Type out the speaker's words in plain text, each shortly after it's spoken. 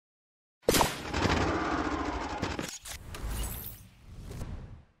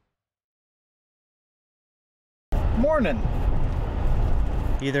morning.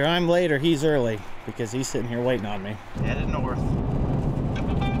 Either I'm late or he's early because he's sitting here waiting on me. Headed north.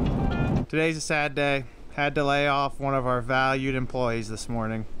 Today's a sad day. Had to lay off one of our valued employees this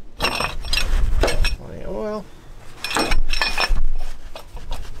morning. Plenty of oil.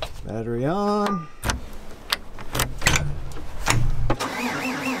 Battery on.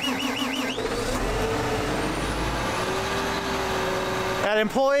 That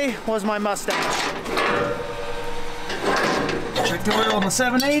employee was my mustache. Check the oil on the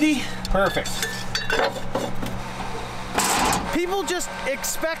 780. Perfect. People just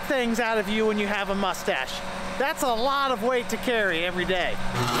expect things out of you when you have a mustache. That's a lot of weight to carry every day.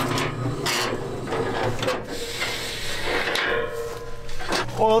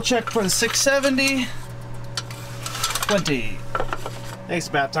 Oil check for the 670. 20. I think it's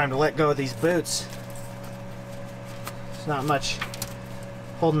about time to let go of these boots. There's not much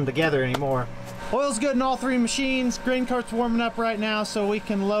holding them together anymore. Oil's good in all three machines. Grain cart's warming up right now so we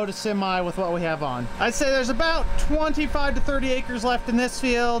can load a semi with what we have on. I'd say there's about 25 to 30 acres left in this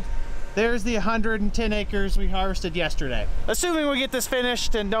field. There's the 110 acres we harvested yesterday. Assuming we get this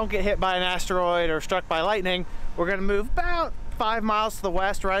finished and don't get hit by an asteroid or struck by lightning, we're gonna move about 5 miles to the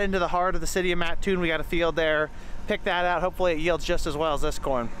west, right into the heart of the city of Mattoon. We got a field there. Pick that out. Hopefully it yields just as well as this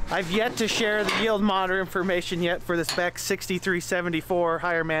corn. I've yet to share the yield monitor information yet for this Beck 6374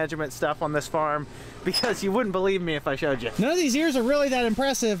 higher management stuff on this farm because you wouldn't believe me if I showed you. None of these ears are really that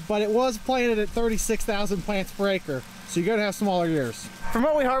impressive, but it was planted at 36,000 plants per acre, so you're gonna have smaller ears. From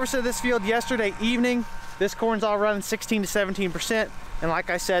what we harvested this field yesterday evening, this corn's all running 16 to 17%. And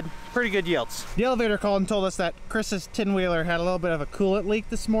like I said, pretty good yields. The elevator called and told us that Chris's 10-wheeler had a little bit of a coolant leak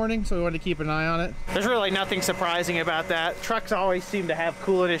this morning, so we wanted to keep an eye on it. There's really nothing surprising about that. Trucks always seem to have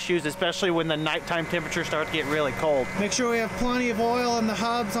coolant issues, especially when the nighttime temperatures start to get really cold. Make sure we have plenty of oil in the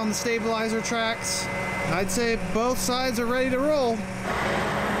hubs on the stabilizer tracks. I'd say both sides are ready to roll.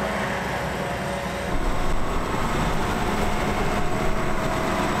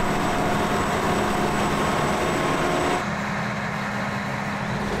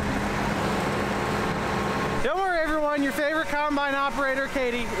 Your favorite combine operator,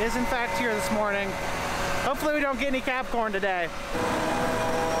 Katie, is in fact here this morning. Hopefully we don't get any cap corn today.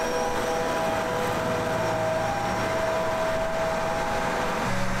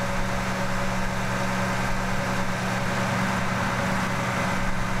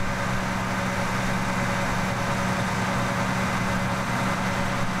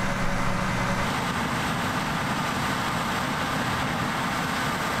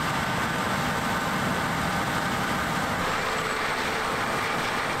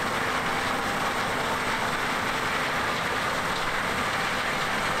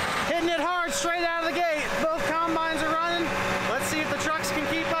 Straight out of the gate. Both combines are running. Let's see if the trucks can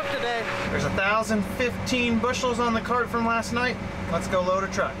keep up today. There's 1,015 bushels on the cart from last night. Let's go load a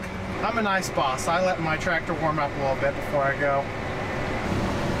truck. I'm a nice boss. I let my tractor warm up a little bit before I go.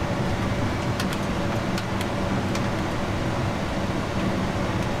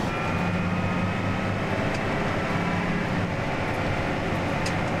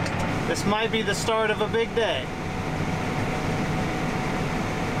 This might be the start of a big day.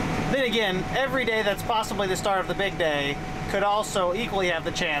 Then again, every day that's possibly the start of the big day could also equally have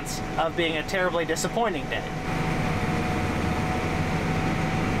the chance of being a terribly disappointing day.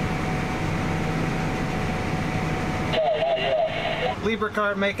 Libra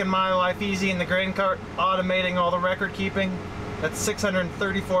cart making my life easy, and the grain cart automating all the record keeping. That's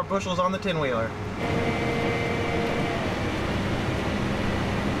 634 bushels on the 10-wheeler.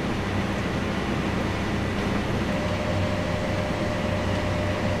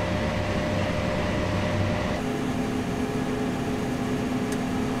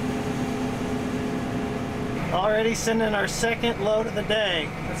 Already sending our second load of the day.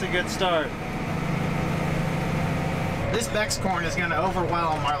 That's a good start. This Beck's corn is going to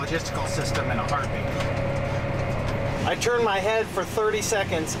overwhelm our logistical system in a heartbeat. I turned my head for 30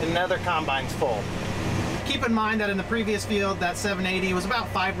 seconds and another combine's full. Keep in mind that in the previous field, that 780 was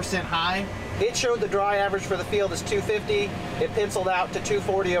about 5% high. It showed the dry average for the field is 250. It penciled out to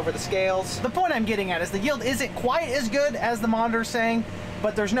 240 over the scales. The point I'm getting at is the yield isn't quite as good as the monitor's saying,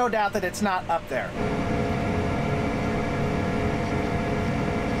 but there's no doubt that it's not up there.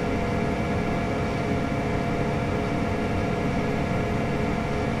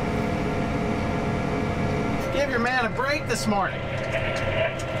 Give your man a break this morning.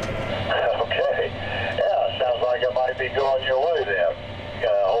 Okay. Yeah, sounds like it might be going your way then.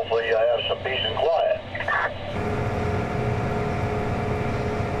 Hopefully you have some peace and quiet.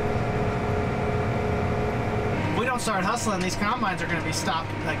 If we don't start hustling, these combines are going to be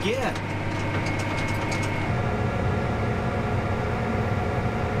stopped again.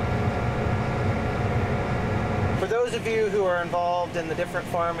 those of you who are involved in the different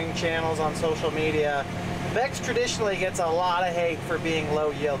farming channels on social media, Beck's traditionally gets a lot of hate for being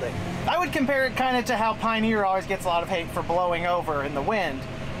low yielding. I would compare it kind of to how Pioneer always gets a lot of hate for blowing over in the wind,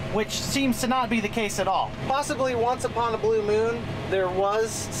 which seems to not be the case at all. Possibly once upon a blue moon, there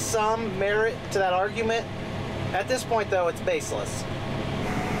was some merit to that argument. At this point though, it's baseless.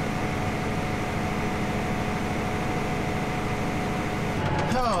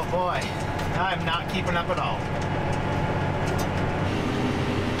 Oh boy, I'm not keeping up at all.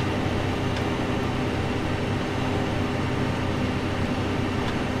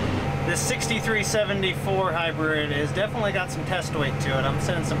 This 6374 hybrid has definitely got some test weight to it. I'm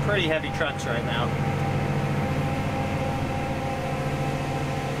sending some pretty heavy trucks right now.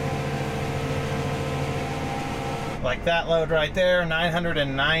 Like that load right there,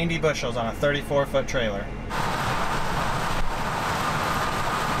 990 bushels on a 34-foot trailer.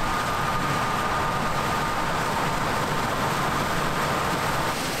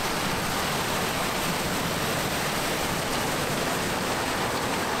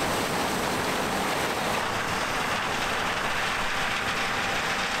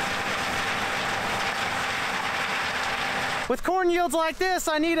 With corn yields like this,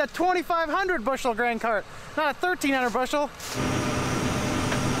 I need a 2,500 bushel grain cart, not a 1,300 bushel.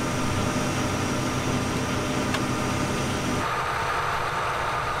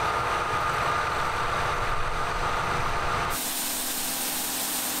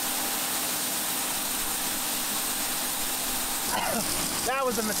 That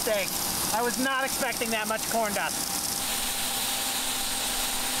was a mistake. I was not expecting that much corn dust.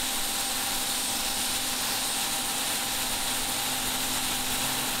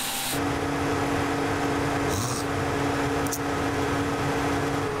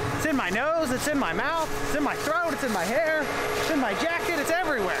 It's in my nose, it's in my mouth, it's in my throat, it's in my hair, it's in my jacket, it's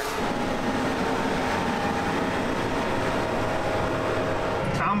everywhere.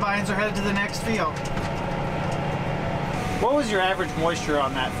 Combines are headed to the next field. What was your average moisture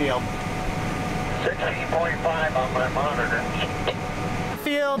on that field? 16.5 on my monitor.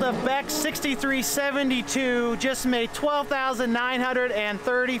 Field of Beck's 6372 just made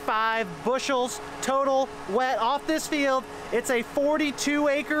 12,935 bushels total wet off this field. It's a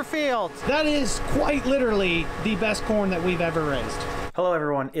 42-acre field. That is quite literally the best corn that we've ever raised. Hello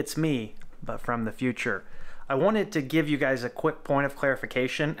everyone, it's me, but from the future. I wanted to give you guys a quick point of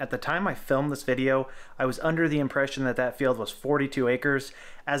clarification. At the time I filmed this video, I was under the impression that that field was 42 acres.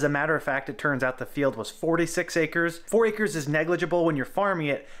 As a matter of fact, it turns out the field was 46 acres. 4 acres is negligible when you're farming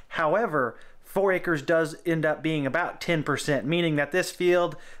it. However, 4 acres does end up being about 10%, meaning that this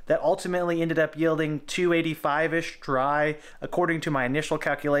field that ultimately ended up yielding 285-ish dry, according to my initial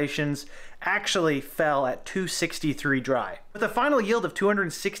calculations, actually fell at 263 dry. With a final yield of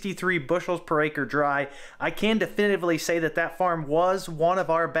 263 bushels per acre dry, I can definitively say that that farm was one of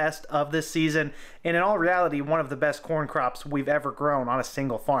our best of this season, and in all reality, one of the best corn crops we've ever grown on a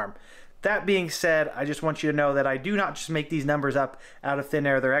single farm. That being said, I just want you to know that I do not just make these numbers up out of thin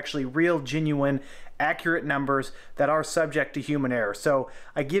air. They're actually real, genuine, accurate numbers that are subject to human error. So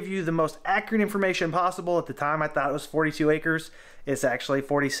I give you the most accurate information possible. At the time I thought it was 42 acres. It's actually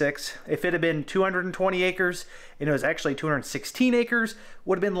 46. If it had been 220 acres and it was actually 216 acres,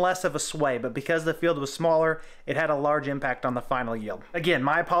 would have been less of a sway, but because the field was smaller, it had a large impact on the final yield. Again,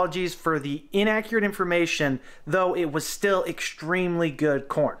 my apologies for the inaccurate information, though it was still extremely good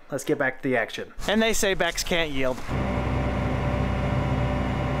corn. Let's get back to the action. And they say Beck's can't yield.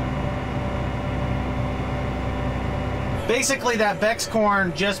 Basically, that Beck's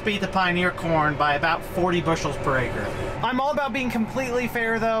corn just beat the Pioneer corn by about 40 bushels per acre. I'm all about being completely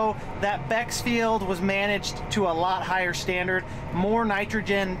fair though. That Beck's field was managed to a lot higher standard, more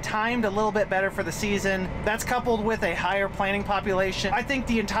nitrogen, timed a little bit better for the season. That's coupled with a higher planting population. I think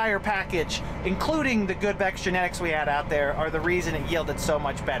the entire package, including the good Beck's genetics we had out there, are the reason it yielded so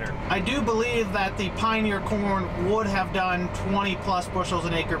much better. I do believe that the Pioneer corn would have done 20 plus bushels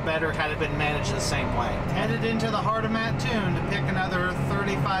an acre better had it been managed the same way. Headed into the heart of Mattoon to pick another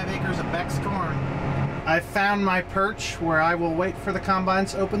 35 acres of Beck's corn. I've found my perch where I will wait for the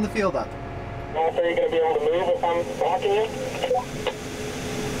combines to open the field up. Are you going to be able to move if I'm blocking you?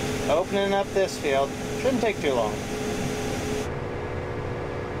 Opening up this field. Shouldn't take too long.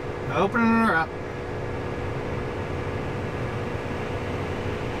 Opening her up.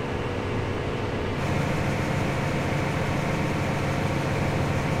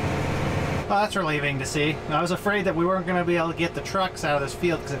 Well, that's relieving to see. I was afraid that we weren't going to be able to get the trucks out of this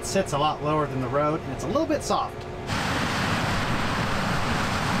field because it sits a lot lower than the road and it's a little bit soft.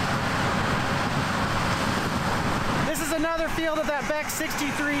 This is another another field of that Beck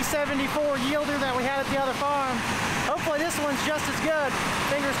 6374 yielder that we had at the other farm. Hopefully this one's just as good.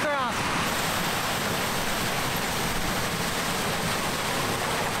 Fingers crossed.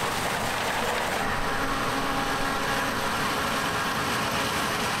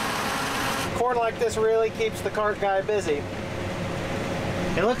 Corn like this really keeps the cart guy busy.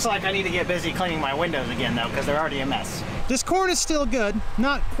 It looks like I need to get busy cleaning my windows again though, because they're already a mess. This corn is still good,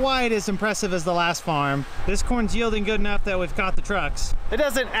 not quite as impressive as the last farm. This corn's yielding good enough that we've caught the trucks. It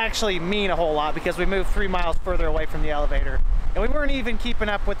doesn't actually mean a whole lot because we moved 3 miles further away from the elevator. And we weren't even keeping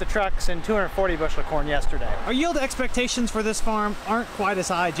up with the trucks in 240 bushel of corn yesterday. Our yield expectations for this farm aren't quite as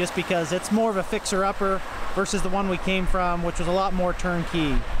high just because it's more of a fixer-upper versus the one we came from, which was a lot more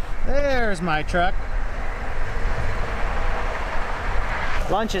turnkey. There's my truck.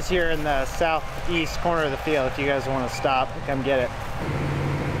 Lunch is here in the southeast corner of the field if you guys want to stop, come get it.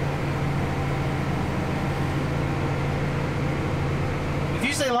 If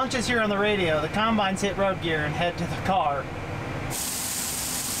you say lunch is here on the radio, the combines hit road gear and head to the car.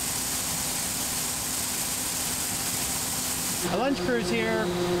 The lunch crew's here.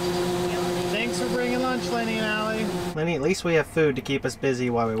 Thanks for bringing lunch, Lenny and Allie. Lenny, at least we have food to keep us busy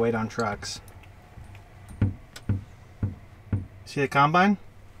while we wait on trucks. See the combine?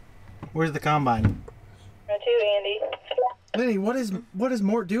 Where's the combine? Right to Andy. Lenny, what is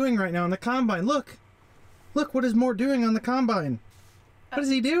Mort doing right now on the combine? Look! Look, what is Mort doing on the combine? What is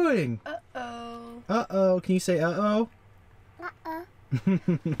he doing? Uh-oh. Uh-oh. Can you say uh-oh? Uh-oh.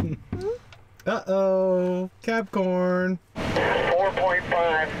 Uh-oh. Cab corn.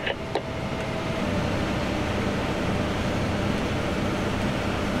 4.5.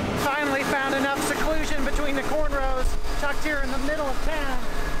 Finally found enough seclusion between the corn rows, tucked here in the middle of town,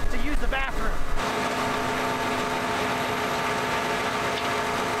 to use the bathroom.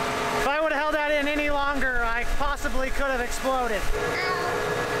 If I would have held that in any longer, I possibly could have exploded.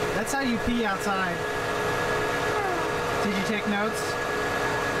 That's how you pee outside. Did you take notes?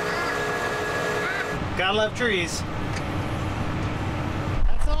 Gotta love trees.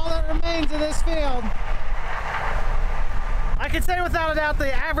 That's all that remains of this field. I can say without a doubt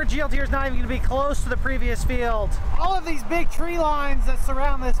the average yield here is not even going to be close to the previous field. All of these big tree lines that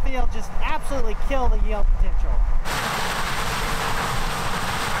surround this field just absolutely kill the yield potential.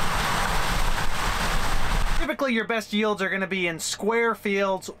 Typically your best yields are going to be in square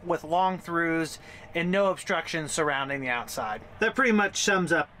fields with long throughs and no obstructions surrounding the outside. That pretty much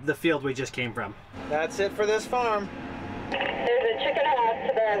sums up the field we just came from. That's it for this farm. There's a chicken house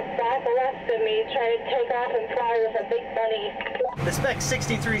to the southwest of me trying to take off and fly with a big bunny. The Spec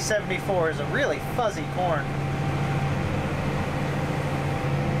 6374 is a really fuzzy corn.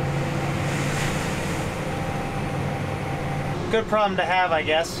 Good problem to have, I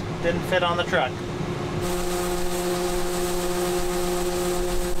guess. Didn't fit on the truck.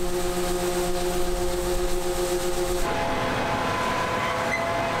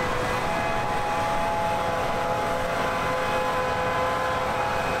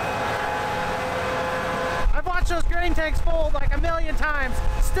 Those grain tanks fold like a million times.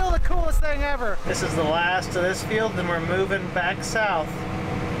 Still the coolest thing ever. This is the last of this field, then we're moving back south.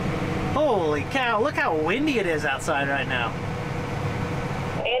 Holy cow, look how windy it is outside right now.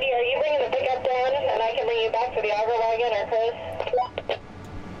 Andy, are you bringing the pickup down and I can bring you back for the auger wagon or close?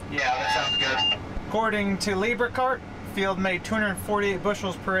 Yeah, that sounds good. According to LibreCart, field made 248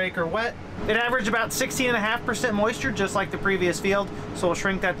 bushels per acre wet. It averaged about 16.5% moisture, just like the previous field, so we'll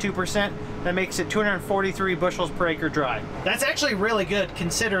shrink that 2%. That makes it 243 bushels per acre dry. That's actually really good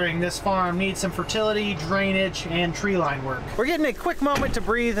considering this farm needs some fertility, drainage, and tree line work. We're getting a quick moment to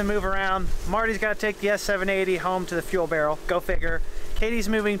breathe and move around. Marty's got to take the S780 home to the fuel barrel. Go figure. Katie's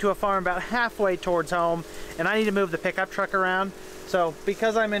moving to a farm about halfway towards home, and I need to move the pickup truck around. So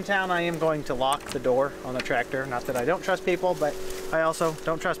because I'm in town, I am going to lock the door on the tractor. Not that I don't trust people, but I also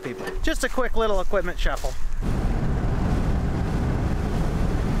don't trust people. Just a quick little equipment shuffle.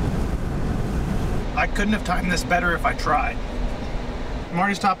 I couldn't have timed this better if I tried.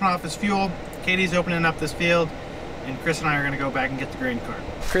 Marty's topping off his fuel, Katie's opening up this field, and Chris and I are gonna go back and get the grain cart.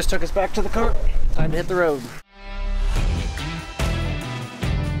 Chris took us back to the cart. Time to hit the road.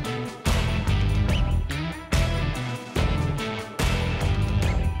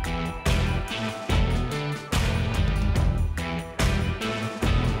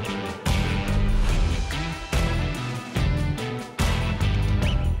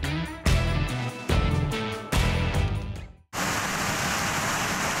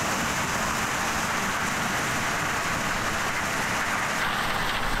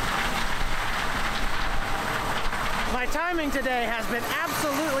 My timing today has been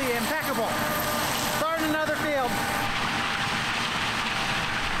absolutely impeccable. Starting another field.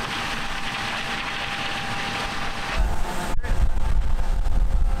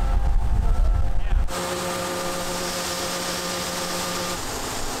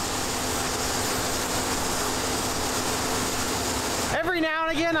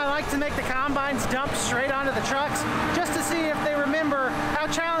 like to make the combines dump straight onto the trucks just to see if they remember how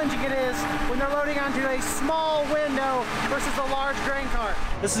challenging it is when they're loading onto a small window versus a large grain cart.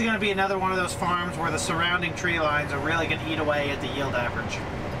 This is going to be another one of those farms where the surrounding tree lines are really going to eat away at the yield average.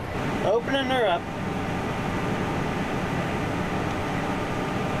 Opening her up.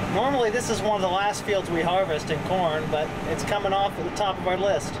 Normally this is one of the last fields we harvest in corn, but it's coming off at the top of our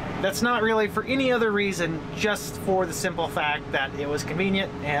list. That's not really for any other reason, just for the simple fact that it was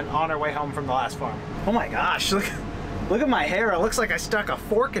convenient and on our way home from the last farm. Oh my gosh, look at my hair. It looks like I stuck a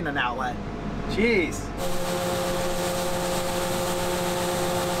fork in an outlet. Jeez.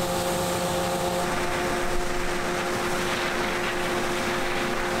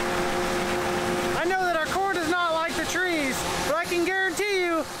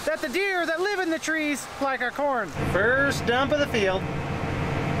 That the deer that live in the trees like our corn. First dump of the field.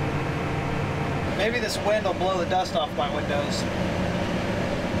 Maybe this wind will blow the dust off my windows.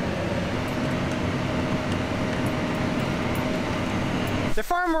 The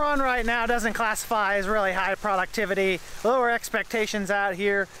farm we're on right now doesn't classify as really high productivity. Lower expectations out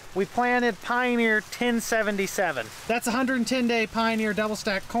here. We planted Pioneer 1077. That's 110-day Pioneer double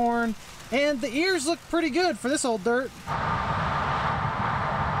stack corn, and the ears look pretty good for this old dirt.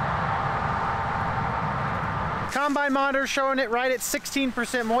 Combine monitor showing it right at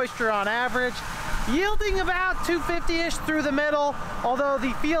 16% moisture on average, yielding about 250-ish through the middle, although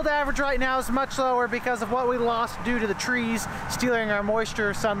the field average right now is much lower because of what we lost due to the trees stealing our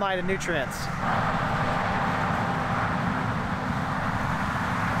moisture, sunlight, and nutrients.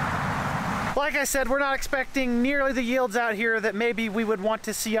 Like I said, we're not expecting nearly the yields out here that maybe we would want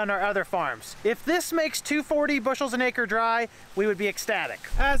to see on our other farms. If this makes 240 bushels an acre dry, we would be ecstatic.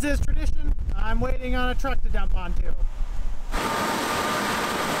 As is tradition, I'm waiting on a truck to dump onto.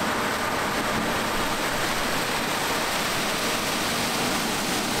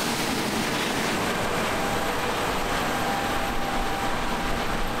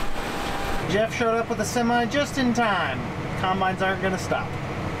 Jeff showed up with a semi just in time. Combines aren't gonna stop.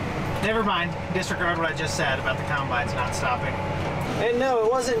 Never mind, disregard what I just said about the combines not stopping. And no,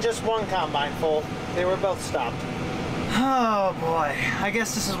 it wasn't just one combine full. They were both stopped. Oh boy, I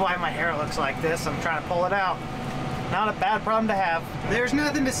guess this is why my hair looks like this. I'm trying to pull it out. Not a bad problem to have. There's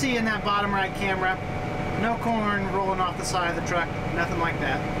nothing to see in that bottom right camera. No corn rolling off the side of the truck, nothing like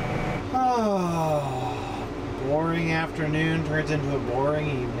that. Oh, boring afternoon turns into a boring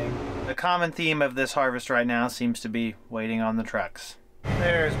evening. The common theme of this harvest right now seems to be waiting on the trucks.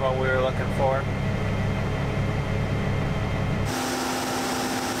 There's what we were looking for.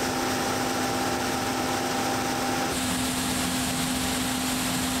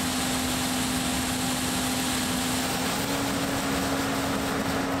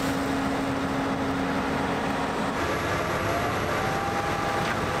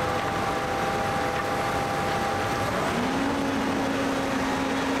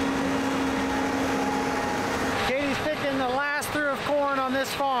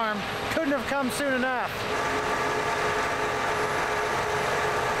 This farm couldn't have come soon enough.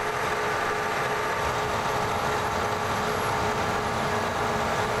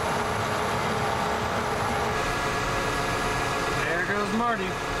 There goes Marty.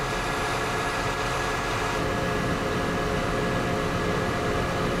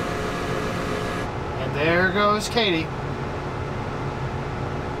 And there goes Katie.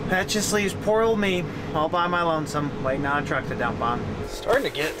 That just leaves poor old me all by my lonesome, waiting on a truck to dump on. It's starting to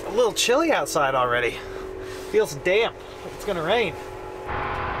get a little chilly outside already. Feels damp. It's gonna rain.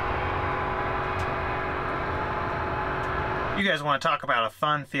 You guys want to talk about a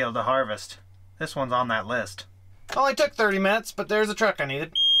fun field to harvest? This one's on that list. Only took 30 minutes, but there's a truck I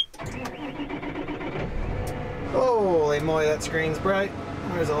needed. Holy moly, that screen's bright.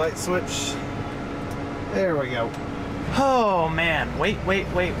 There's a light switch. There we go. Oh man, wait.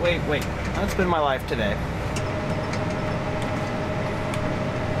 That's been my life today.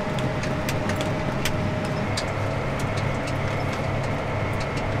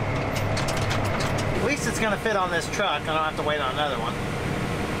 At least it's gonna fit on this truck. I don't have to wait on another one.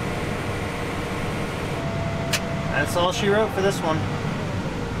 That's all she wrote for this one.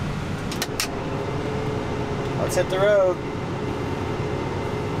 Let's hit the road.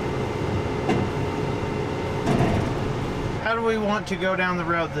 How do we want to go down the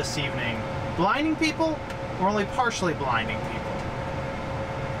road this evening? Blinding people or only partially blinding people?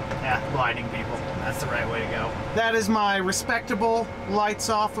 Yeah, blinding people. That's the right way to go. That is my respectable lights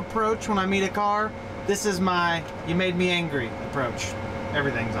off approach when I meet a car. This is my you made me angry approach.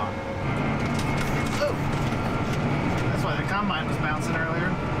 Everything's on. Oh. That's why the combine was bouncing earlier.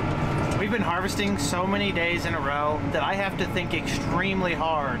 We've been harvesting so many days in a row that I have to think extremely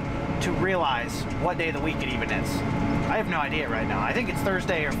hard to realize what day of the week it even is. I have no idea right now. I think it's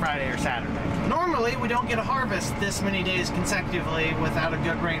Thursday or Friday or Saturday. Normally, we don't get a harvest this many days consecutively without a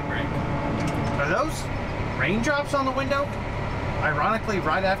good rain break. Are those raindrops on the window? Ironically,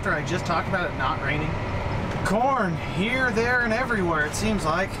 right after I just talked about it not raining. Corn here, there, and everywhere, it seems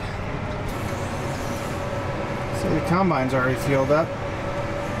like. So the combine's already fueled up.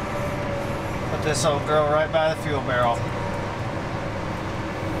 But this will grow right by the fuel barrel.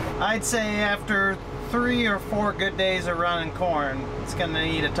 I'd say after 3 or 4 good days of running corn, it's gonna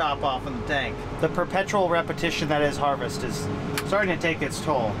need a top off in the tank. The perpetual repetition that is harvest is starting to take its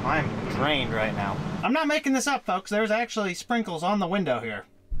toll. I'm drained right now. I'm not making this up, folks. There's actually sprinkles on the window here.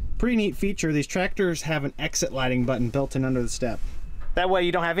 Pretty neat feature, these tractors have an exit lighting button built in under the step. That way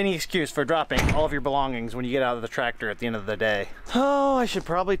you don't have any excuse for dropping all of your belongings when you get out of the tractor at the end of the day. Oh, I should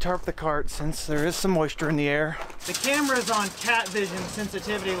probably tarp the cart since there is some moisture in the air. The camera's on cat vision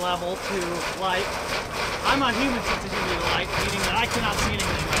sensitivity level to light. I'm on human sensitivity to light, meaning that I cannot see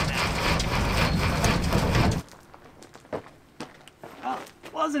anything right now. Oh,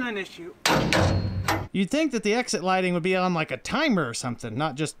 wasn't an issue. You'd think that the exit lighting would be on like a timer or something,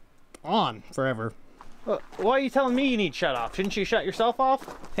 not just on forever. Why are you telling me you need shut off? Shouldn't you shut yourself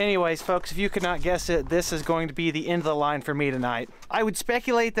off? Anyways, folks, if you could not guess it, this is going to be the end of the line for me tonight. I would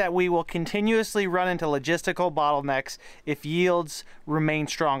speculate that we will continuously run into logistical bottlenecks if yields remain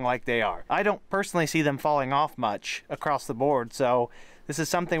strong like they are. I don't personally see them falling off much across the board, so this is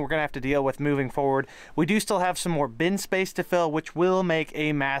something we're gonna have to deal with moving forward. We do still have some more bin space to fill, which will make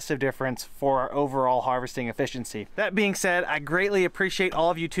a massive difference for our overall harvesting efficiency. That being said, I greatly appreciate all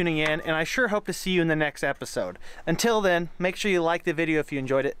of you tuning in, and I sure hope to see you in the next episode. Until then, make sure you like the video if you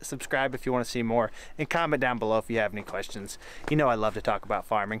enjoyed it, subscribe if you want to see more, and comment down below if you have any questions. You know I love to talk about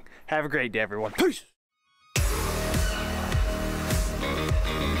farming. Have a great day, everyone. Peace!